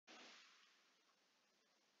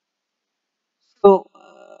So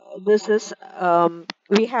this is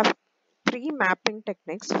we have three mapping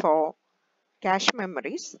techniques for cache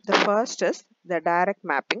memories. The first is the direct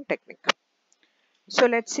mapping technique. So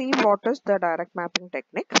let's see what is the direct mapping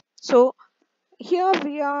technique. So here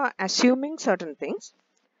we are assuming certain things.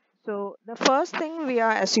 So the first thing we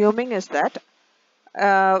are assuming is that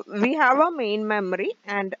we have a main memory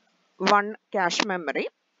and one cache memory.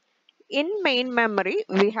 In main memory,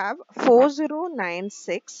 we have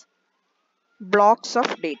 4096 blocks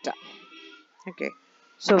of data. Okay,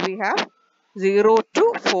 so we have 0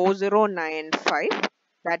 to 4095,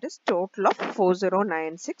 that is total of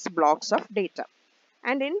 4096 blocks of data.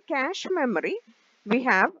 And in cache memory, we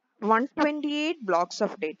have 128 blocks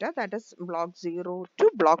of data, that is block 0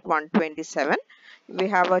 to block 127. We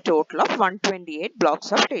have a total of 128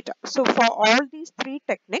 blocks of data. So for all these three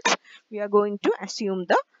techniques, we are going to assume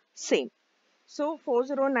the same. So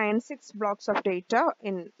 4096 blocks of data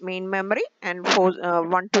in main memory and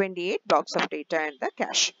 128 blocks of data in the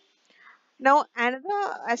cache. Now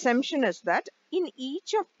another assumption is that in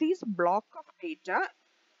each of these block of data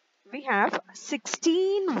we have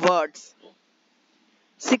 16 words.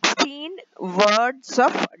 16 words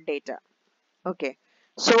of data. Okay.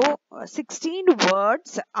 So 16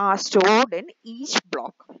 words are stored in each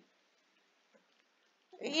block.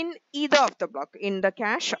 In either of the block, in the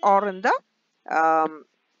cache or in the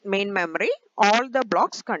main memory, all the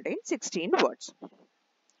blocks contain 16 words.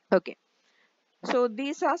 Okay, so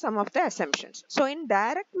these are some of the assumptions. So in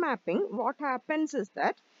direct mapping, what happens is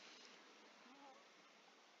that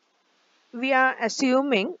we are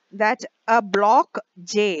assuming that a block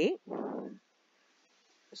J,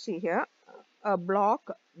 see here, a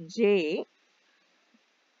block J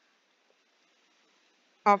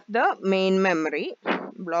of the main memory,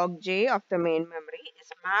 block J of the main memory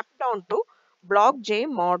is mapped onto block J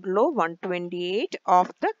modulo 128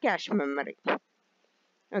 of the cache memory.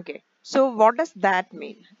 Okay, so what does that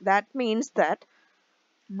mean? That means that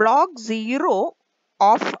block 0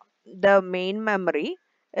 of the main memory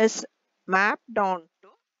is mapped onto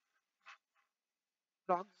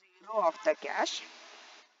block 0 of the cache.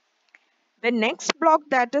 The next block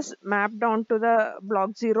that is mapped onto the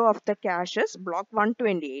block 0 of the cache is block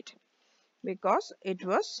 128 because it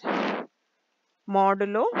was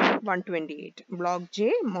modulo 128, block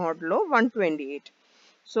J modulo 128.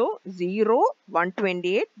 So 0,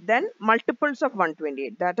 128, then multiples of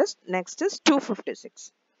 128, that is next is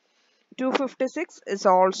 256. 256 is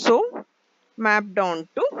also mapped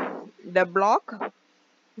onto the block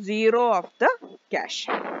 0 of the cache.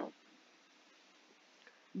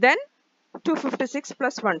 Then 256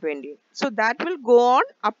 plus 128. So that will go on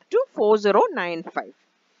up to 4095.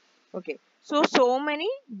 Okay. So many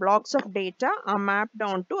blocks of data are mapped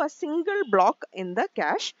onto a single block in the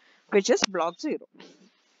cache, which is block 0.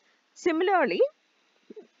 Similarly,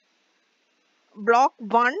 block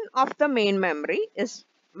 1 of the main memory is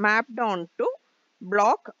mapped onto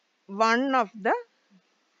block 1 of the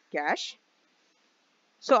cache.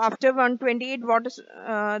 So after 128, what is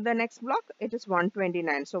the next block? It is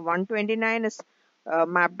 129. So 129 is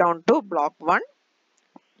mapped down to block 1.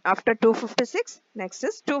 After 256, next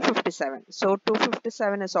is 257. So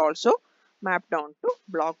 257 is also mapped down to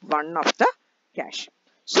block 1 of the cache.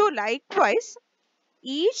 So likewise,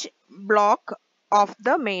 each block of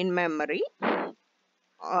the main memory,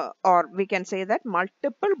 or we can say that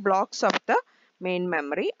multiple blocks of the main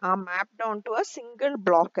memory are mapped onto a single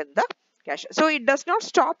block in the cache. So it does not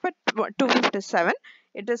stop at 257.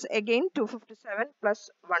 It is again 257 plus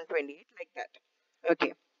 128 like that.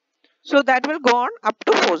 Okay. So that will go on up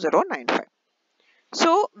to 4095.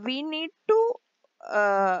 So we need to,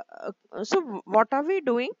 so what are we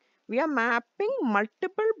doing? We are mapping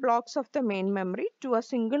multiple blocks of the main memory to a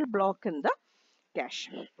single block in the cache.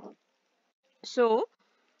 So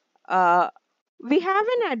uh, we have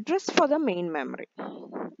an address for the main memory,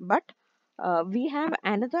 but we have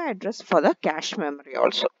another address for the cache memory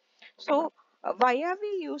also. So why are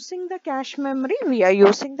we using the cache memory? We are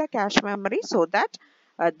using the cache memory so that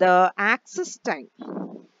the access time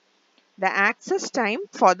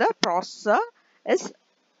for the processor is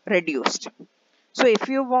reduced. So if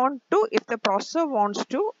the processor wants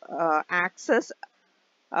to access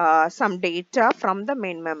some data from the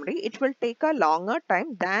main memory, it will take a longer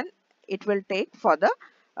time than it will take for the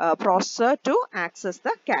processor to access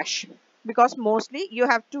the cache, because mostly you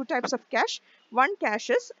have two types of cache. One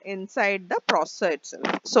cache is inside the processor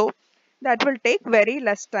itself, so that will take very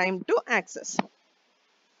less time to access.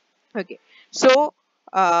 Okay, so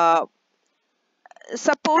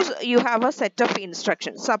suppose you have a set of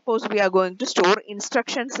instructions. Suppose we are going to store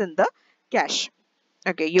instructions in the cache.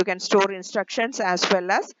 Okay, you can store instructions as well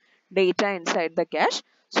as data inside the cache.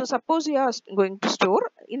 So suppose you are going to store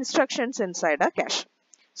instructions inside a cache.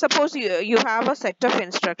 Suppose you have a set of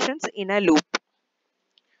instructions in a loop.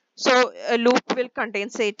 So a loop will contain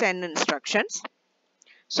say 10 instructions.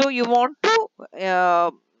 So you want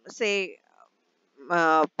to say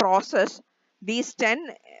process these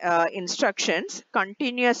 10 instructions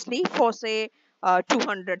continuously for say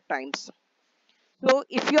 200 times. So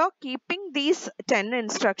if you are keeping these 10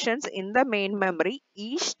 instructions in the main memory,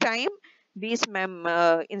 each time these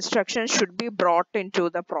instructions should be brought into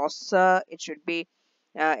the processor, it should be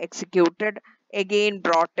executed, again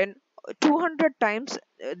brought in 200 times.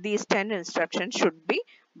 These 10 instructions should be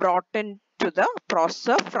brought into the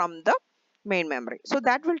processor from the main memory. So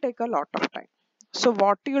that will take a lot of time. So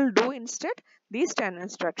what you'll do instead, these 10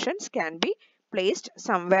 instructions can be placed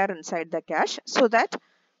somewhere inside the cache so that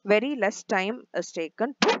very less time is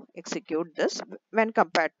taken to execute this when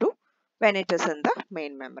compared to when it is in the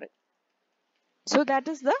main memory. So that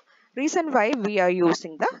is the reason why we are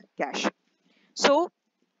using the cache. So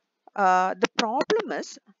the problem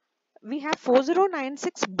is we have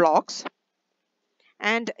 4096 blocks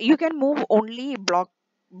and you can move only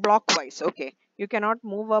blockwise. Okay, you cannot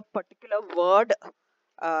move a particular word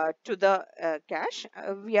to the cache.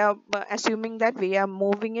 We are assuming that we are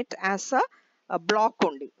moving it as a block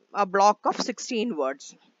only, a block of 16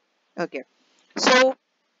 words. Okay, so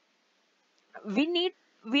we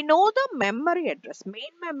know the memory address,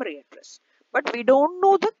 main memory address, but we don't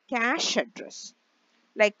know the cache address.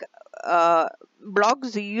 Like block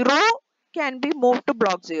 0 can be moved to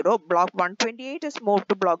block 0, block 128 is moved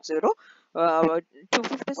to block 0,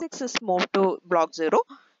 256 is moved to block 0.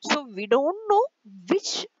 So we don't know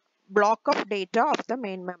which block of data of the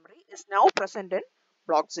main memory is now present in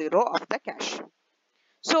block 0 of the cache.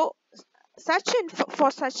 So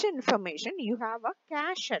for such information you have a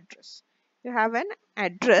cache address, you have an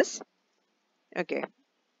address, okay,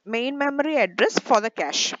 main memory address for the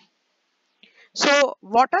cache. So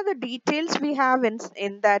what are the details we have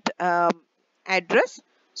in that address?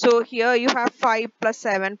 So here you have 5 plus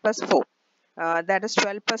 7 plus 4. That is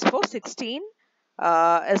 12 plus 4, 16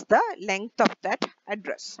 is the length of that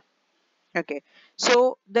address. Okay.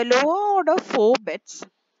 So the lower order 4 bits,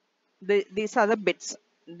 these are the bits.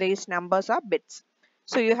 These numbers are bits.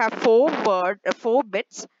 So you have 4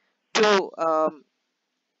 bits to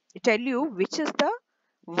tell you which is the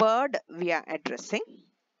word we are addressing.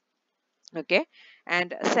 Okay,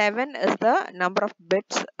 and 7 is the number of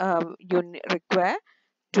bits you require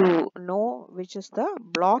to know which is the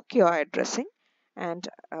block you are addressing, and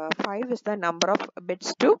 5 is the number of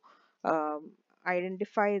bits to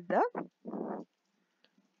identify the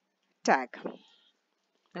tag.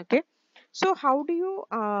 Okay, so how do you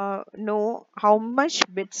know how much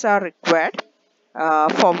bits are required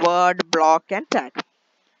for word, block and tag?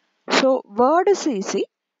 So word is easy.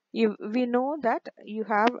 We know that you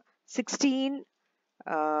have 16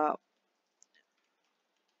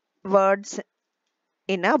 words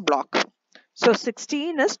in a block. So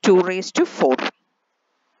 16 is 2 raised to 4.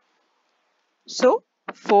 So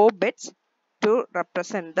 4 bits to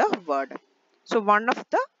represent the word. So one of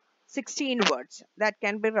the 16 words that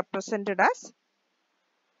can be represented as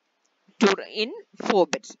 2 in 4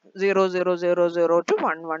 bits. 0000 to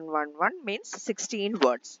 1111 means 16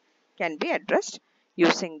 words can be addressed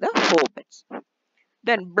using the 4 bits.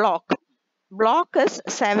 Then block. Block is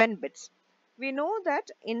 7 bits. We know that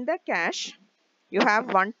in the cache you have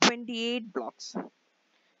 128 blocks.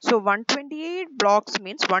 So 128 blocks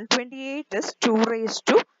means 128 is 2 raised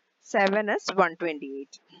to 7 is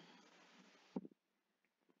 128.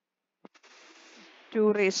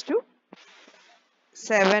 2 raised to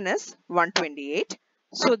 7 is 128.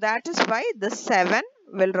 So that is why the 7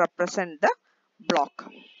 will represent the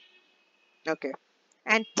block. Okay.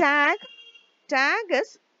 And tag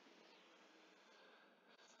is,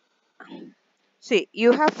 see,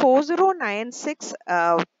 you have 4096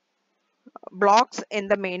 blocks in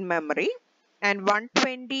the main memory and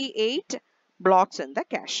 128 blocks in the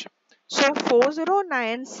cache. So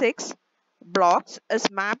 4096 blocks is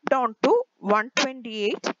mapped onto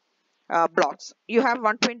 128 blocks. You have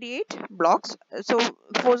 128 blocks. So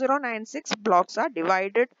 4096 blocks are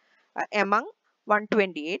divided among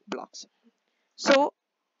 128 blocks. So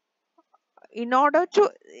in order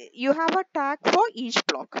to, you have a tag for each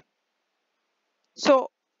block.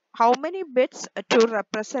 So how many bits to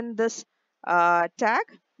represent this tag?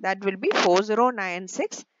 That will be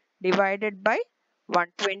 4096 divided by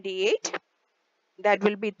 128. That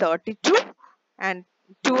will be 32, and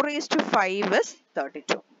 2 raised to 5 is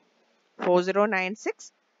 32.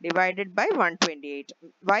 4096 divided by 128.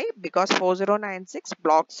 Why? Because 4096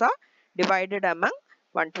 blocks are divided among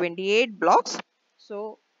 128 blocks.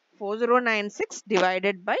 So 4096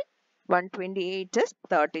 divided by 128 is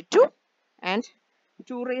 32 and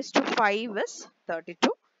 2 raised to 5 is 32.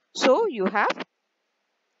 So you have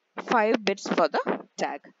 5 bits for the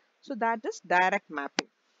tag. So that is direct mapping.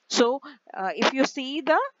 So if you see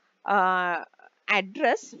the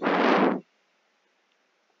address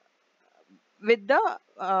with the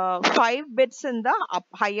 5 bits in the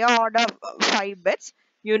higher order 5 bits,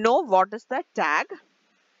 you know what is the tag.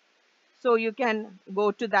 So you can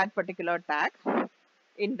go to that particular tag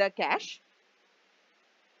in the cache,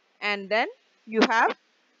 and then you have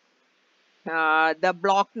the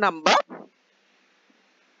block number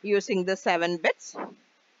using the 7 bits,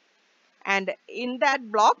 and in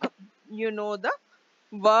that block you know the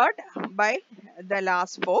word by the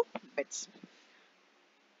last 4 bits.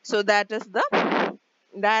 So that is the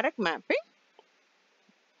direct mapping.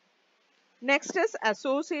 Next is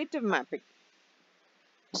associative mapping.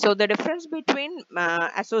 So the difference between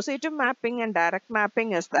associative mapping and direct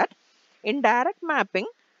mapping is that in direct mapping,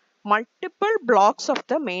 multiple blocks of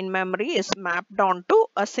the main memory is mapped onto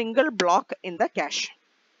a single block in the cache.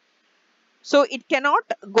 So it cannot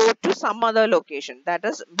go to some other location. That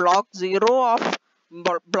is block 0 of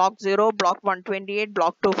block 0, block 128,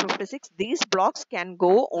 block 256. These blocks can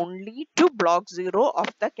go only to block 0 of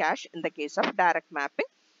the cache in the case of direct mapping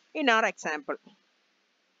in our example.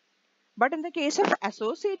 But in the case of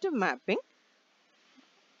associative mapping,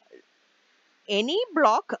 any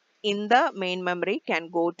block in the main memory can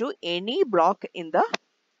go to any block in the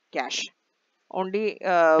cache. Only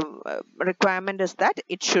requirement is that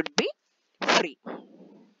it should be free.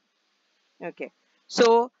 Okay.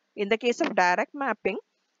 So in the case of direct mapping,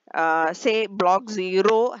 say block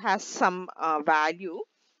 0 has some value,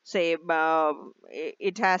 say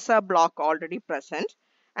it has a block already present,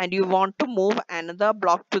 and you want to move another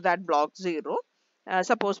block to that block 0.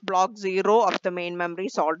 Suppose block 0 of the main memory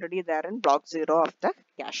is already there in block 0 of the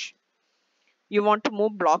cache. You want to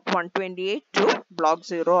move block 128 to block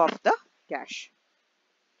 0 of the cache.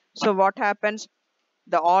 So what happens?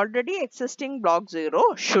 The already existing block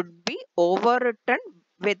 0 should be overwritten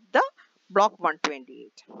with the block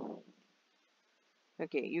 128.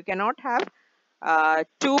 Okay, you cannot have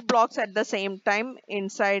two blocks at the same time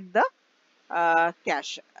inside the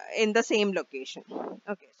cache in the same location.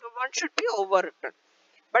 Okay, so one should be overwritten.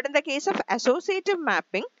 But in the case of associative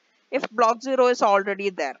mapping, if block 0 is already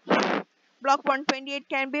there, block 128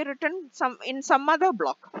 can be written in some other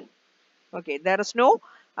block. Okay, there is no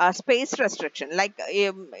space restriction like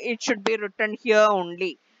it should be written here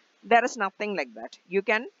only. There is nothing like that. You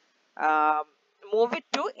can uh, move it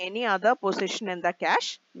to any other position in the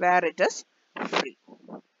cache where it is free.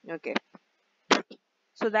 Okay,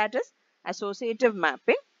 so that is associative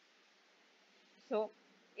mapping. So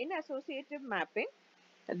in associative mapping,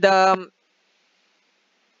 the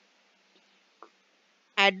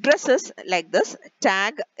address is like this: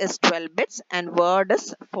 tag is 12 bits and word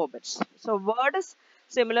is 4 bits. So word is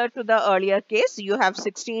similar to the earlier case. You have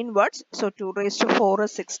 16 words, so 2 raised to 4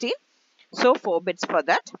 is 16, so 4 bits for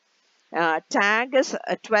that. Tag is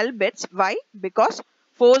 12 bits. Why? Because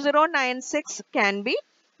 4096 can be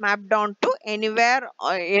mapped on to anywhere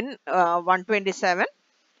in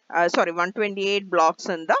 128 blocks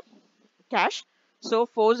in the cache. So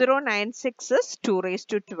 4096 is 2 raised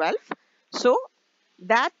to 12. So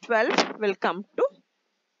that 12 will come to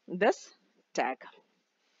this tag.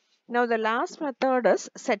 Now the last method is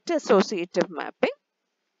set associative mapping.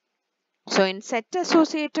 So in set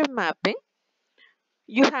associative mapping,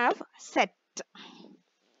 you have set.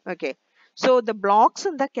 Okay. So the blocks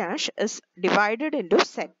in the cache is divided into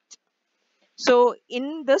set. So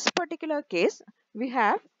in this particular case, we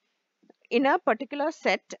have in a particular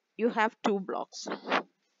set, you have 2 blocks.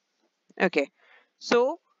 Okay.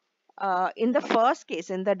 So in the first case,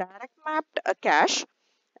 in the direct mapped cache,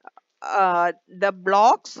 the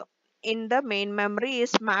blocks in the main memory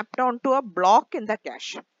is mapped onto a block in the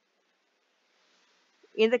cache.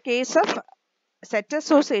 In the case of set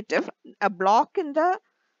associative, a block in the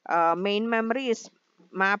main memory is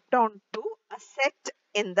mapped onto a set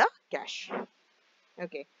in the cache.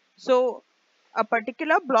 Okay, so a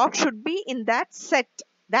particular block should be in that set.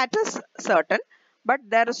 That is certain, but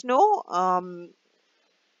there is no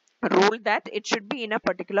rule that it should be in a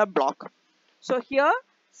particular block. So here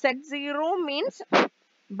set 0 means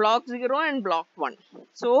block 0 and block 1.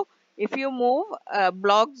 So if you move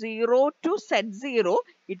block 0 to set 0,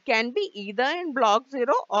 it can be either in block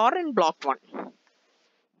 0 or in block 1.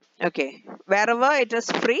 Okay, wherever it is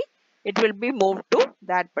free, it will be moved to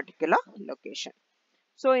that particular location.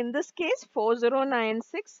 So in this case,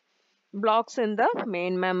 4096 blocks in the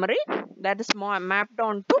main memory, that is mapped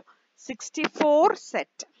onto 64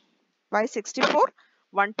 set. Why 64?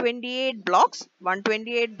 128 blocks,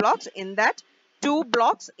 128 blocks, in that 2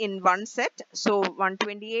 blocks in one set. So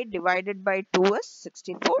 128 divided by 2 is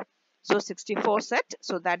 64. So 64 set,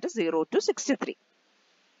 so that is 0 to 63.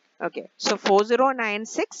 Okay, so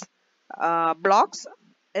 4096 blocks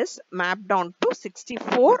is mapped on to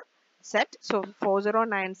 64 set. So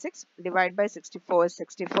 4096 divided by 64 is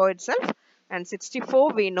 64 itself, and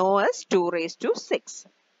 64 we know as 2 raised to 6.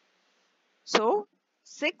 So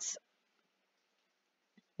 6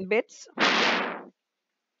 bits,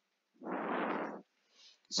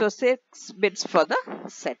 so 6 bits for the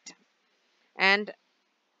set. And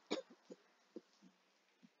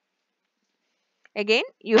again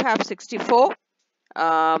you have 64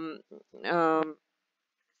 um,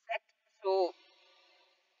 set. So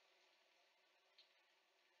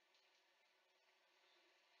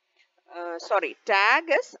sorry, tag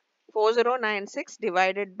is 4096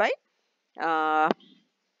 divided by uh,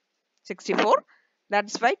 64.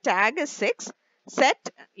 That's why tag is 6. Set,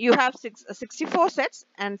 you have 64 sets,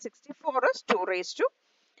 and 64 is 2 raised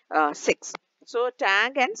to 6. So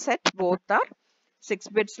tag and set both are 6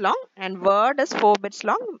 bits long, and word is 4 bits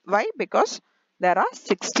long. Why? Because there are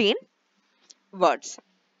 16 words.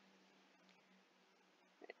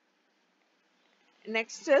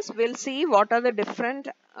 Next is, we'll see what are the different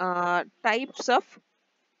types of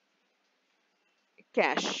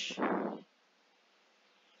cache.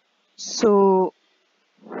 So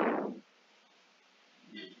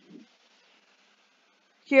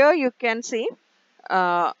here you can see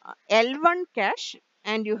L1 cache,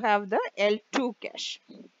 and you have the L2 cache.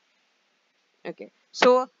 Okay,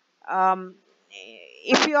 so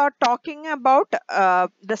if you are talking about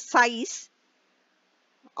the size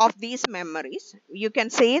of these memories, you can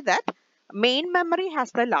say that main memory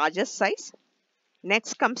has the largest size.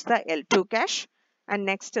 Next comes the L2 cache, and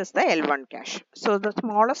next is the L1 cache. So the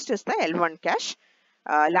smallest is the L1 cache,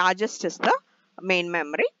 largest is the main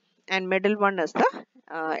memory, and middle one is the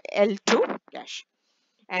L2 cache.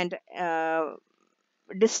 And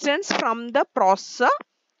distance from the processor,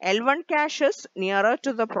 L1 cache is nearer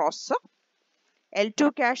to the processor,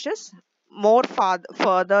 L2 cache is more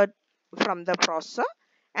further from the processor,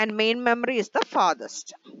 and main memory is the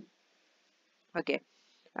farthest. Okay,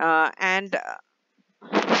 and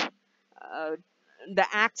the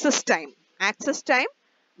access time,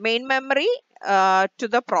 main memory to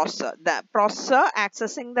the processor. The processor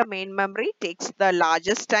accessing the main memory takes the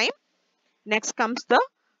largest time. Next comes the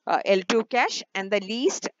L2 cache, and the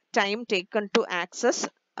least time taken to access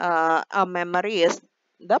a memory is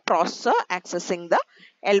the processor accessing the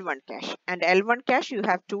L1 cache. And L1 cache, you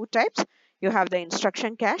have two types. You have the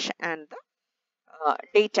instruction cache and the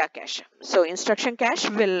data cache. So instruction cache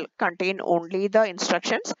will contain only the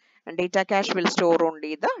instructions, and data cache will store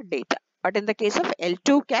only the data. But in the case of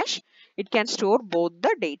L2 cache, it can store both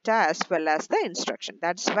the data as well as the instruction.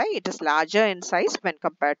 That's why it is larger in size when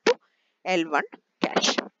compared to L1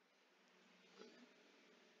 cache.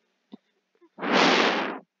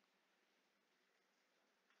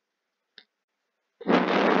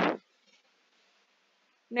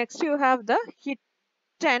 Next you have the hit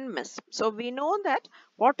and miss. So we know that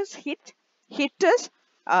what is hit? Hit is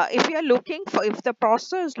if you are looking for, if the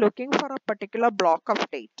processor is looking for a particular block of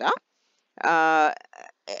data uh,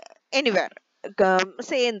 anywhere,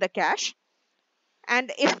 say in the cache,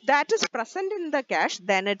 and if that is present in the cache,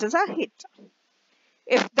 then it is a hit.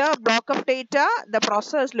 If the block of data the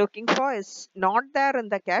processor is looking for is not there in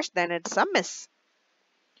the cache, then it's a miss.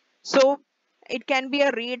 So it can be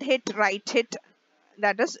a read hit, write hit.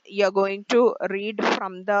 That is, you're going to read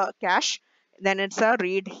from the cache, then it's a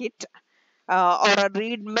read hit, or a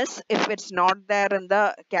read miss if it's not there in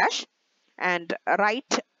the cache, and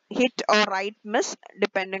write hit or write miss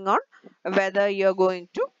depending on whether you're going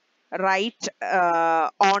to write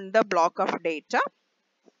on the block of data.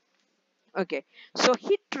 Okay, so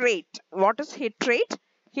hit rate. What is hit rate?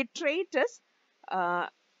 Hit rate is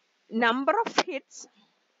number of hits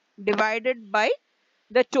divided by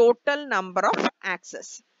the total number of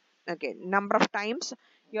access. Okay, number of times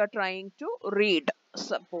you are trying to read,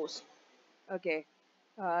 suppose. Okay,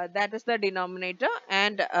 that is the denominator,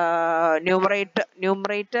 and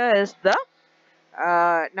numerator is the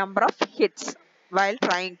number of hits while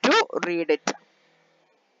trying to read it.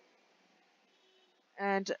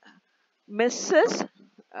 And misses,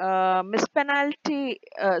 miss penalty,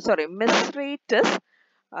 sorry, miss rate is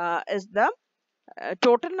the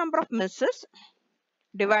total number of misses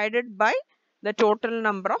divided by the total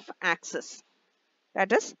number of access.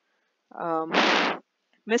 That is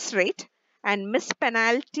miss rate. And miss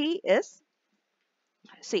penalty is,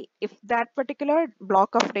 see, if that particular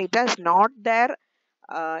block of data is not there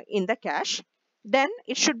in the cache, then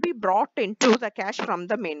it should be brought into the cache from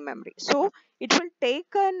the main memory. So it will take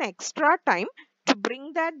an extra time to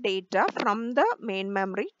bring that data from the main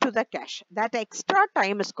memory to the cache. That extra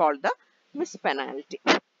time is called the miss penalty.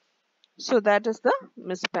 So that is the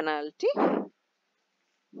miss penalty.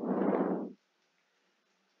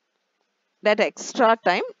 That extra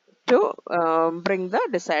time to bring the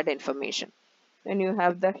desired information. Then you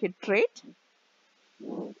have the hit rate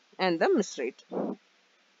and the miss rate.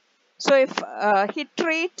 So if hit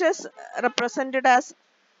rate is represented as,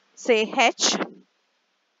 say, H,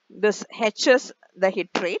 this H is the hit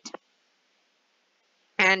rate,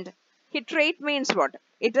 and hit rate means what?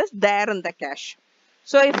 It is there in the cache.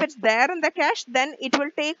 So if it's there in the cache, then it will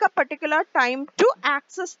take a particular time to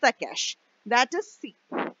access the cache. That is C.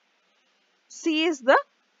 C is the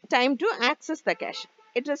time to access the cache.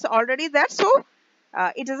 It is already there, so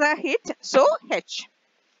it is a hit. So H.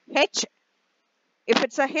 H, if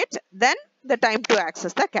it's a hit, then the time to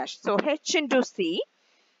access the cache. So H into C,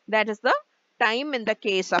 that is the time in the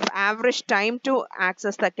case of average time to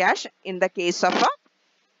access the cache in the case of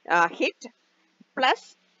a hit,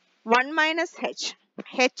 plus 1 minus H.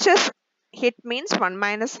 H is hit means 1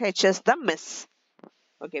 minus H is the miss.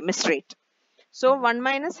 Okay, miss rate. So 1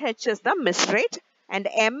 minus H is the miss rate and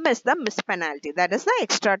M is the miss penalty. That is the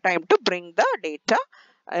extra time to bring the data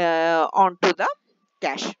onto the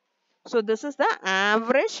cache. So this is the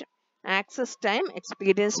average access time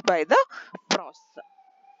experienced by the processor.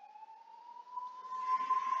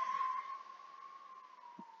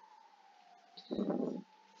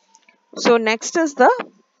 So next is the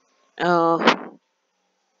uh,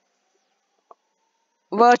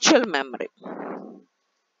 virtual memory.